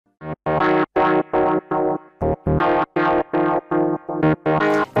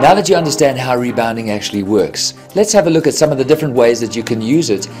Now that you understand how rebounding actually works, let's have a look at some of the different ways that you can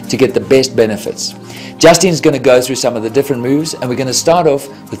use it to get the best benefits. Justine's going to go through some of the different moves, and we're going to start off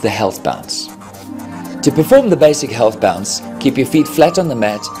with the health bounce. To perform the basic health bounce, keep your feet flat on the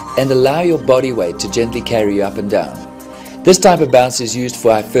mat and allow your body weight to gently carry you up and down. This type of bounce is used for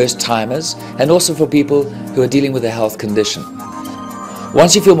our first timers and also for people who are dealing with a health condition.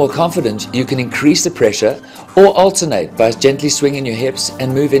 Once you feel more confident, you can increase the pressure or alternate by gently swinging your hips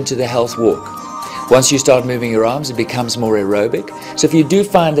and move into the health walk. Once you start moving your arms, it becomes more aerobic. So if you do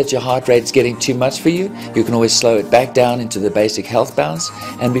find that your heart rate is getting too much for you, you can always slow it back down into the basic health bounce,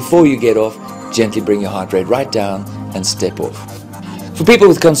 and before you get off, gently bring your heart rate right down and step off. For people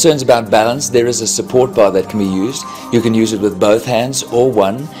with concerns about balance, there is a support bar that can be used. You can use it with both hands or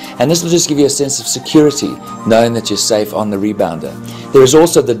one, and this will just give you a sense of security, knowing that you're safe on the rebounder. There is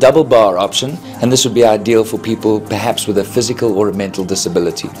also the double bar option, and this would be ideal for people perhaps with a physical or a mental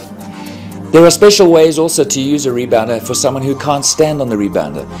disability. There are special ways also to use a rebounder for someone who can't stand on the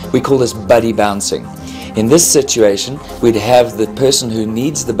rebounder. We call this buddy bouncing. In this situation, we'd have the person who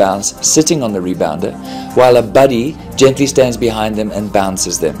needs the bounce sitting on the rebounder, while a buddy gently stands behind them and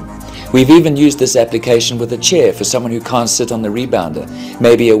bounces them. We've even used this application with a chair for someone who can't sit on the rebounder,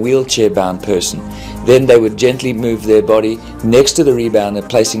 maybe a wheelchair-bound person. Then they would gently move their body next to the rebounder,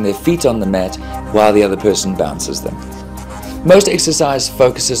 placing their feet on the mat while the other person bounces them. Most exercise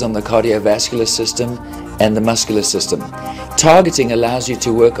focuses on the cardiovascular system and the muscular system. Targeting allows you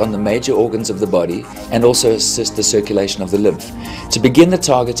to work on the major organs of the body and also assist the circulation of the lymph. To begin the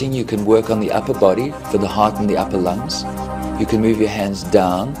targeting, you can work on the upper body for the heart and the upper lungs. You can move your hands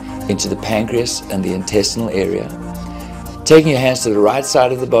down into the pancreas and the intestinal area. Taking your hands to the right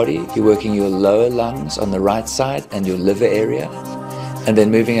side of the body, you're working your lower lungs on the right side and your liver area. And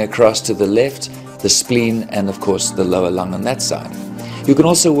then moving across to the left, the spleen, and of course the lower lung on that side. You can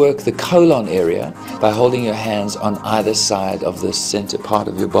also work the colon area by holding your hands on either side of the center part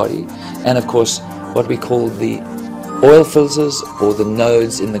of your body, and of course what we call the oil filters or the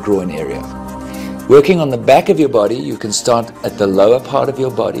nodes in the groin area. Working on the back of your body, you can start at the lower part of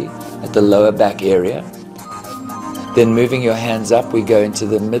your body, at the lower back area. Then moving your hands up, we go into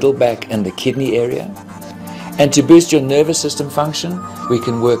the middle back and the kidney area. And to boost your nervous system function, we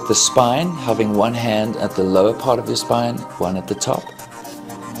can work the spine, having one hand at the lower part of your spine, one at the top.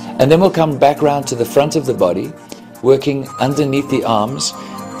 And then we'll come back round to the front of the body, working underneath the arms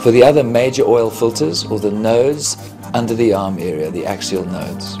for the other major oil filters or the nodes under the arm area, the axial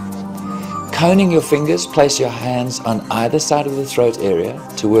nodes. Coning your fingers, place your hands on either side of the throat area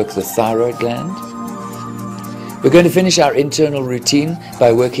to work the thyroid gland. We're going to finish our internal routine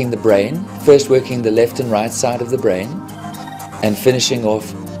by working the brain, first working the left and right side of the brain, and finishing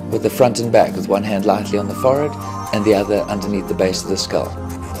off with the front and back with one hand lightly on the forehead and the other underneath the base of the skull.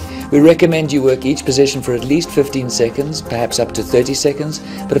 We recommend you work each position for at least 15 seconds, perhaps up to 30 seconds,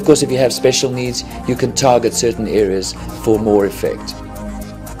 but of course if you have special needs, you can target certain areas for more effect.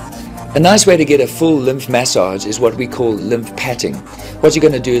 A nice way to get a full lymph massage is what we call lymph patting. What you're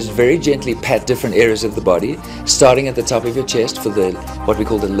going to do is very gently pat different areas of the body, starting at the top of your chest for what we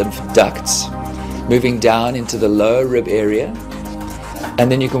call the lymph ducts, moving down into the lower rib area,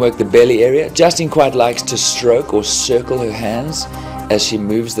 and then you can work the belly area. Justine quite likes to stroke or circle her hands as she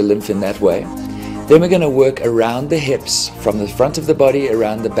moves the lymph in that way. Then we're going to work around the hips, from the front of the body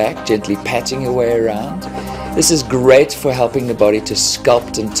around the back, gently patting your way around. This is great for helping the body to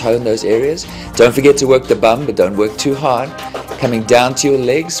sculpt and tone those areas. Don't forget to work the bum, but don't work too hard. Coming down to your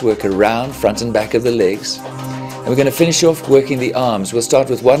legs, work around front and back of the legs. And we're going to finish off working the arms. We'll start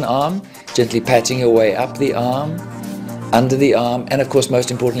with one arm, gently patting your way up the arm, under the arm, and of course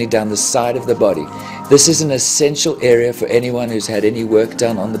most importantly down the side of the body. This is an essential area for anyone who's had any work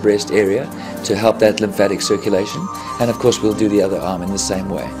done on the breast area to help that lymphatic circulation. And of course we'll do the other arm in the same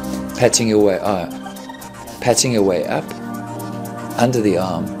way. Patting your way up, under the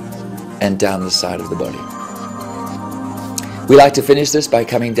arm, and down the side of the body. We like to finish this by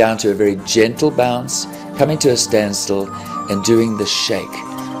coming down to a very gentle bounce, coming to a standstill, and doing the shake.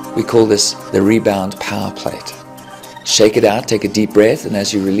 We call this the rebound power plate. Shake it out, take a deep breath, and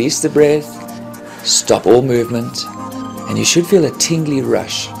as you release the breath, stop all movement, and you should feel a tingly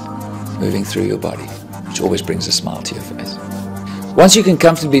rush moving through your body, which always brings a smile to your face. Once you can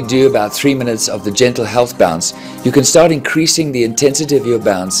comfortably do about 3 minutes of the gentle health bounce, you can start increasing the intensity of your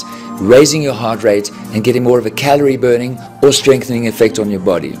bounce, raising your heart rate, and getting more of a calorie burning or strengthening effect on your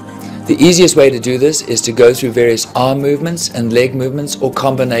body. The easiest way to do this is to go through various arm movements and leg movements or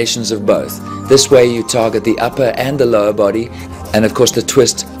combinations of both. This way you target the upper and the lower body, and of course the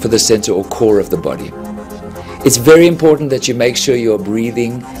twist for the center or core of the body. It's very important that you make sure you're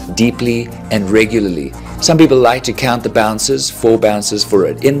breathing deeply and regularly. Some people like to count the bounces, 4 bounces for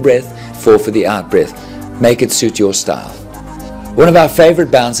an in-breath, 4 for the out-breath. Make it suit your style. One of our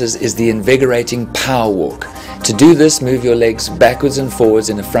favorite bounces is the invigorating power walk. To do this, move your legs backwards and forwards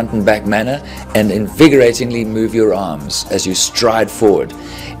in a front and back manner and invigoratingly move your arms as you stride forward.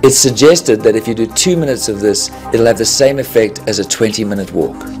 It's suggested that if you do 2 minutes of this, it'll have the same effect as a 20-minute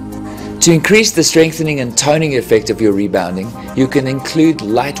walk. To increase the strengthening and toning effect of your rebounding, you can include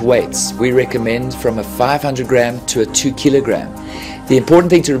light weights. We recommend from a 500 gram to a 2 kilogram. The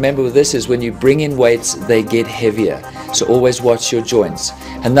important thing to remember with this is when you bring in weights, they get heavier. So always watch your joints.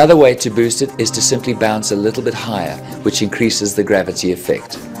 Another way to boost it is to simply bounce a little bit higher, which increases the gravity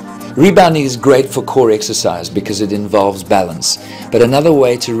effect. Rebounding is great for core exercise because it involves balance. But another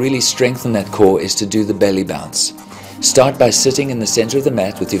way to really strengthen that core is to do the belly bounce. Start by sitting in the center of the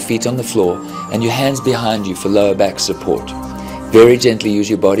mat with your feet on the floor and your hands behind you for lower back support. Very gently use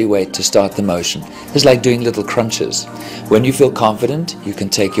your body weight to start the motion. It's like doing little crunches. When you feel confident, you can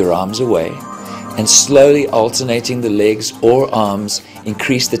take your arms away and slowly alternating the legs or arms,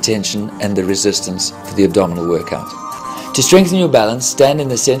 increase the tension and the resistance for the abdominal workout. To strengthen your balance, stand in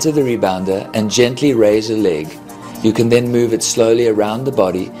the center of the rebounder and gently raise a leg. You can then move it slowly around the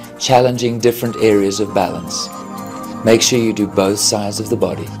body, challenging different areas of balance. Make sure you do both sides of the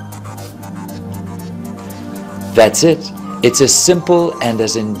body. That's it. It's as simple and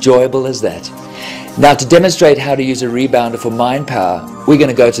as enjoyable as that. Now, to demonstrate how to use a rebounder for mind power, we're going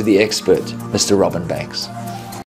to go to the expert, Mr. Robin Banks.